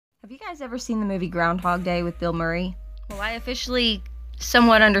Have you guys ever seen the movie Groundhog Day with Bill Murray? Well, I officially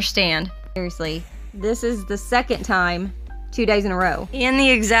somewhat understand. Seriously, this is the second time 2 days in a row in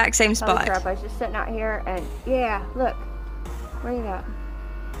the exact same spot. Holy crap, I was just sitting out here and yeah, look. Where you at?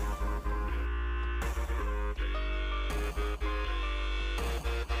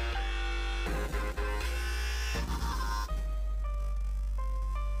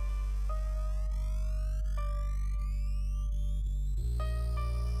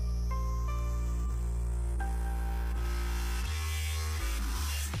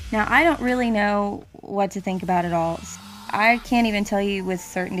 Now, I don't really know what to think about it all. I can't even tell you with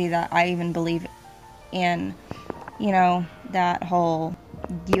certainty that I even believe in, you know, that whole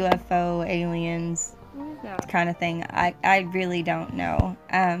UFO aliens kind of thing. I really don't know.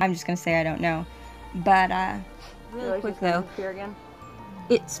 I'm just going to say I don't know. But, really quick though,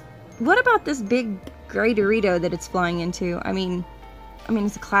 what about this big gray Dorito that it's flying into? I mean,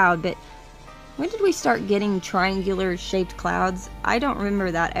 it's a cloud, but when did we start getting triangular shaped clouds? I don't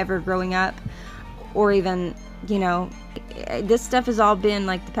remember that ever growing up, or even, you know, this stuff has all been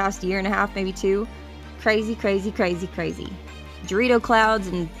like the past year and a half, maybe two. Crazy, crazy, crazy, crazy. Dorito clouds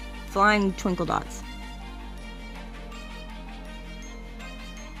and flying twinkle dots.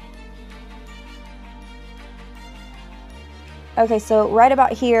 Okay, so right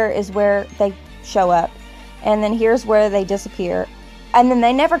about here is where they show up, and then here's where they disappear. And then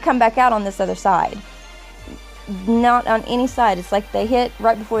they never come back out on this other side. Not on any side. It's like they hit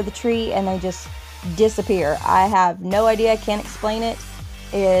right before the tree and they just disappear. I have no idea. I can't explain it.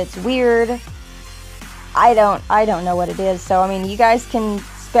 It's weird. I don't know what it is. So, I mean, you guys can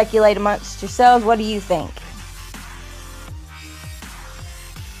speculate amongst yourselves. What do you think?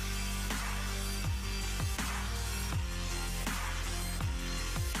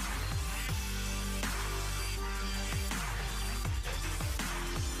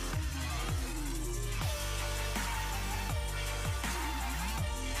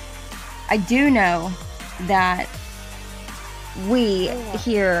 I do know that we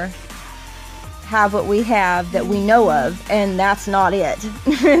here have what we have that we know of, and that's not it.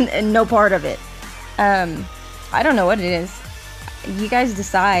 and no part of it. I don't know what it is. You guys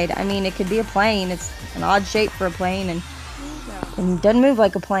decide. I mean, it could be a plane. It's an odd shape for a plane, and it doesn't move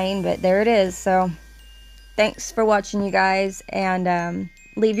like a plane, but there it is. So thanks for watching, you guys, and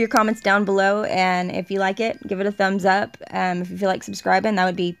leave your comments down below, and if you like it, give it a thumbs up. If you feel like subscribing, that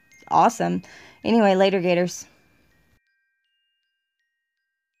would be awesome. Anyway, later, Gators.